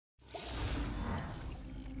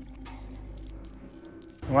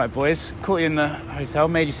Right, boys, caught you in the hotel,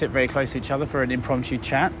 made you sit very close to each other for an impromptu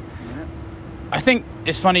chat. Yeah. I think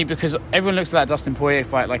it's funny because everyone looks at that Dustin Poirier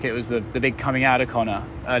fight like it was the big coming out of Conor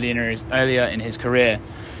earlier in his career.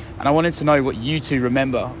 And I wanted to know what you two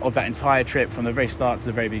remember of that entire trip from the very start to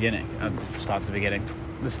the very beginning. The start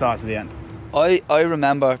to the end. I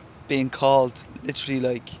remember being called literally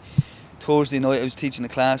like Thursday night. I was teaching a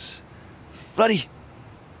class. Roddy,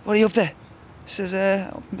 what are you up to? He says,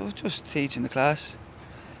 I'm just teaching the class.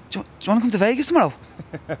 Do you want to come to Vegas tomorrow?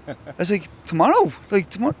 I was like, tomorrow?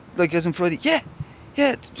 Like as in Friday?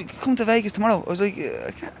 Yeah, come to Vegas tomorrow. I was like,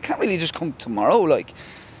 I can't really just come tomorrow. Like,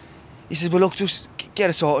 he says, well look, just get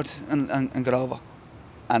it sorted and get over.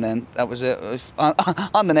 And then that was it.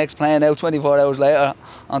 On the next plane out, 24 hours later,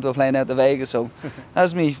 onto a plane out to Vegas. So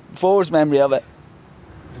that's my first memory of it.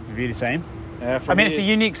 Is it for you the same? I mean, it's a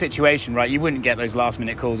unique situation, right? You wouldn't get those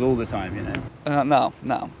last-minute calls all the time, you know?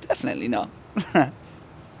 No, definitely not.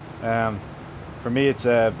 For me, it's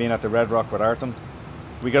being at the Red Rock with Artem.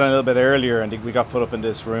 We got a little bit earlier and we got put up in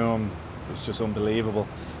this room. It was just unbelievable.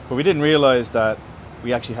 But we didn't realise that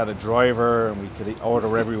we actually had a driver and we could order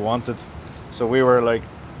wherever we wanted. So we were like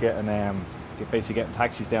basically getting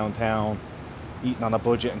taxis downtown, eating on a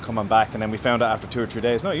budget and coming back. And then we found out after 2 or 3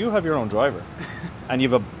 days, no, you have your own driver. And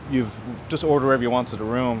you've just ordered wherever you want to the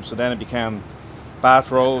room. So then it became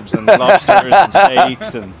bathrobes and lobsters and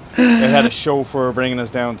steaks, and they had a chauffeur bringing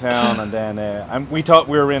us downtown. And then and we thought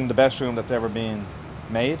we were in the best room that's ever been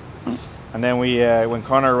made. And then we, when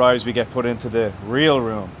Conor arrives, we get put into the real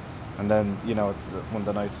room. And then, you know, one of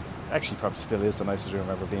the nice, actually probably still is the nicest room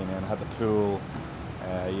I've ever been in. It had the pool,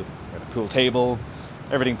 you had a pool table,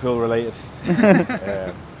 everything pool related.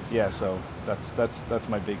 Yeah, so that's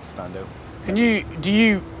my big standout. Do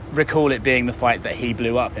you recall it being the fight that he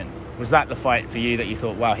blew up in? Was that the fight for you that you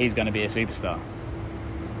thought, wow, he's going to be a superstar?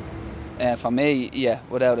 For me, yeah,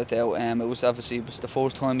 without a doubt. It was the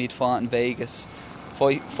first time he'd fought in Vegas,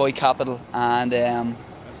 fight capital, and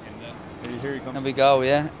that's him there. Here he comes. There we go,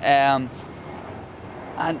 yeah. And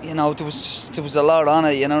you know, there was a lot on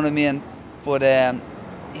it, you know what I mean. But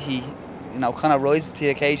he, you know, kind of rises to the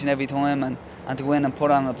occasion every time, and to go in and put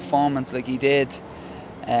on a performance like he did.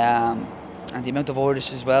 And the amount of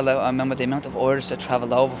Irish as well. I remember the amount of Irish that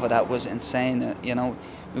travelled over for that was insane. You know,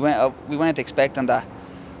 we weren't expecting that,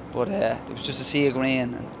 but it was just a sea of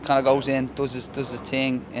green, and kind of goes in, does his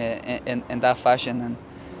thing in that fashion, and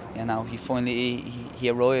you know, he finally he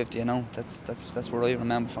arrived. You know, that's what I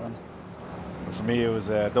remember for him. For me, it was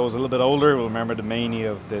those a little bit older will remember the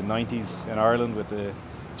mania of the '90s in Ireland with the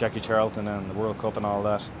Jackie Charlton and the World Cup and all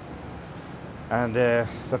that. And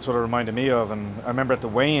that's what it reminded me of. And I remember at the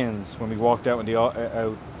weigh-ins when we walked out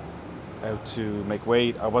out to make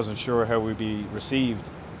weight, I wasn't sure how we'd be received,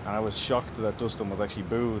 and I was shocked that Dustin was actually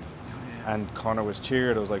booed, and Conor was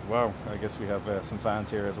cheered. I was like, wow, I guess we have some fans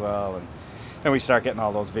here as well. And then we start getting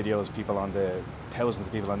all those videos, thousands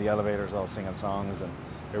of people on the elevators all singing songs, and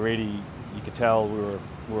it really, you could tell we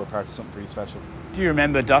were part of something pretty special. Do you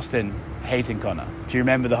remember Dustin hating Conor? Do you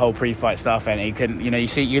remember the whole pre-fight stuff? And he couldn't, you know,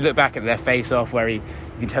 you look back at their face-off where you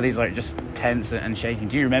can tell he's like just tense and shaking.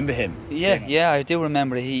 Do you remember him? Yeah, I do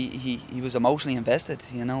remember. He was emotionally invested.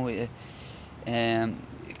 You know,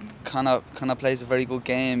 Conor plays a very good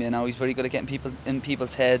game. You know, he's very good at getting people in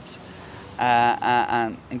people's heads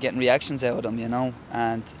and getting reactions out of them. You know,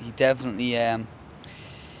 and he definitely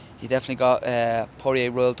got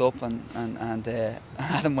Poirier rolled up and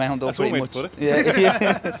had him wound up. That's pretty one way much. to put it.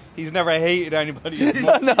 Yeah. He's never hated anybody as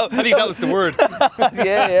much. No. I think that was the word.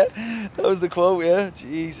 yeah, that was the quote. Yeah,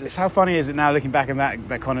 Jesus. How funny is it now looking back on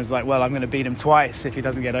that Conor's like, well, I'm going to beat him twice if he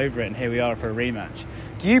doesn't get over it, and here we are for a rematch.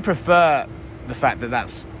 Do you prefer the fact that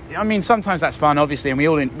that's? I mean, sometimes that's fun, obviously, and we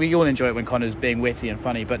all enjoy it when Conor's being witty and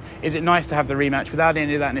funny. But is it nice to have the rematch without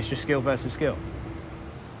any of that, and it's just skill versus skill?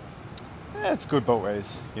 Yeah, it's good both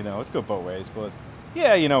ways, you know, it's good both ways, but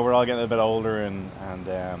yeah, you know, we're all getting a bit older and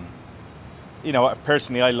you know,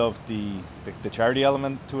 personally I love the charity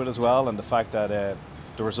element to it as well, and the fact that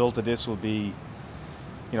the result of this will be,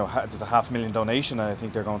 you know, there's a $500,000 donation, and I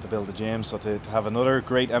think they're going to build a gym, so to have another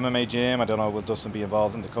great MMA gym, I don't know, will Dustin be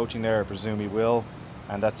involved in the coaching there? I presume he will,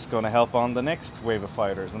 and that's going to help on the next wave of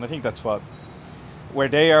fighters, and I think that's where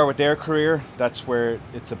they are with their career, that's what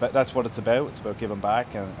it's about. It's about giving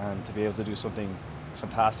back and to be able to do something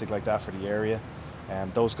fantastic like that for the area.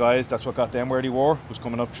 And those guys, that's what got them where they were, was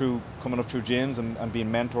coming up through gyms and being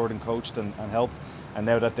mentored and coached and helped. And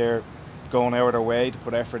now that they're going out of their way to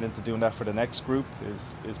put effort into doing that for the next group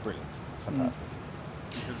is brilliant. It's fantastic.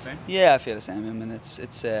 You feel the same? Yeah, I feel the same. I mean, it's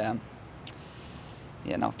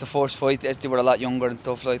you know, the first fight, they were a lot younger and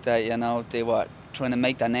stuff like that. You know, they were trying to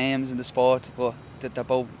make their names in the sport, but they're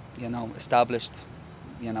both, you know, established.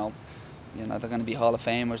 You know, they're going to be Hall of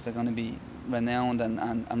Famers. They're going to be renowned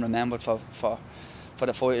and remembered for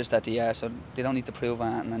the fighters that they are. So they don't need to prove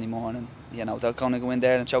anything anymore. And you know, they're going to go in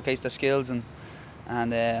there and showcase their skills. And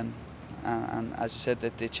as you said,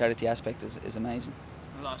 the charity aspect is amazing.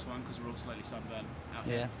 The last one, because we're all slightly sunburned out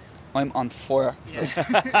Yeah. here. I'm on fire. Yeah.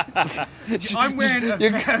 I'm wearing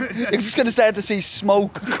You're just going to start to see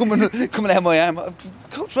smoke coming out of my arm.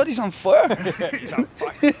 Coach Roddy's on fire. He's on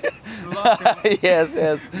fire. It's the last thing.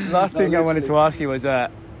 Yes. Last thing I wanted to ask you was, I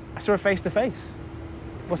saw a face-to-face.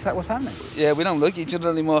 What's happening? Yeah, we don't look at each other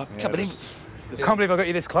anymore. Yeah, Can't believe. Can't believe I got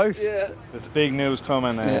you this close. Yeah. There's big news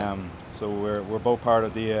coming. So we're both part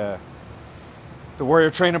of the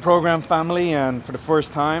Warrior Training Program family, and for the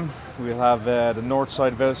first time we'll have the north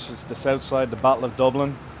side versus the south side, the Battle of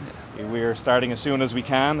Dublin. We're starting as soon as we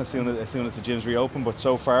can, as soon as the gyms reopen. But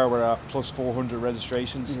so far we're at plus 400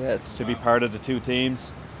 registrations to be part of the two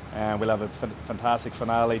teams, and we'll have a fantastic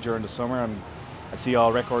finale during the summer. And I see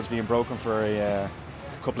all records being broken for a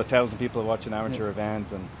couple of thousand people watching an amateur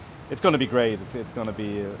event, and it's going to be great. It's going to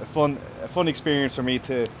be a fun experience for me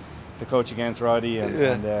to coach against Roddy,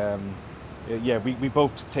 and we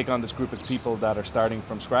both take on this group of people that are starting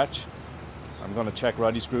from scratch. I'm going to check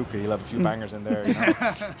Roddy's group. He'll have a few bangers in there. You know?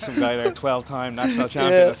 Some guy there, 12-time national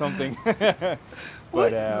champion or something.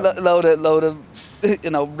 But, load of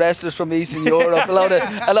you know, wrestlers from Eastern Europe. A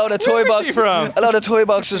load of toy boxers from? A load of toy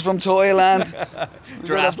boxers from Thailand.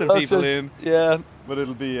 Drafting people in. Yeah. But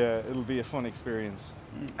it'll be a fun experience.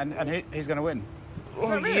 And who's going to win?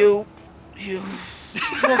 Oh, you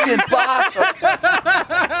fucking bastard!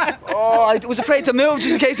 Oh, I was afraid to move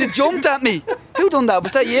just in case it jumped at me. Who done that?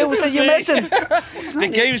 Was that you? Was that you messing? The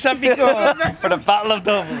games have begun for the Battle of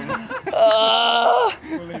Dublin.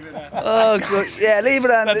 We'll leave it there. Oh, good. Yeah, leave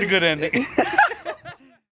it on. That's a good ending.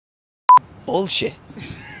 Bullshit.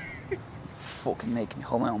 Fucking making me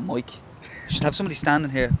hold my own mic. Should have somebody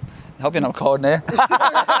standing here. I hope you're not recording there.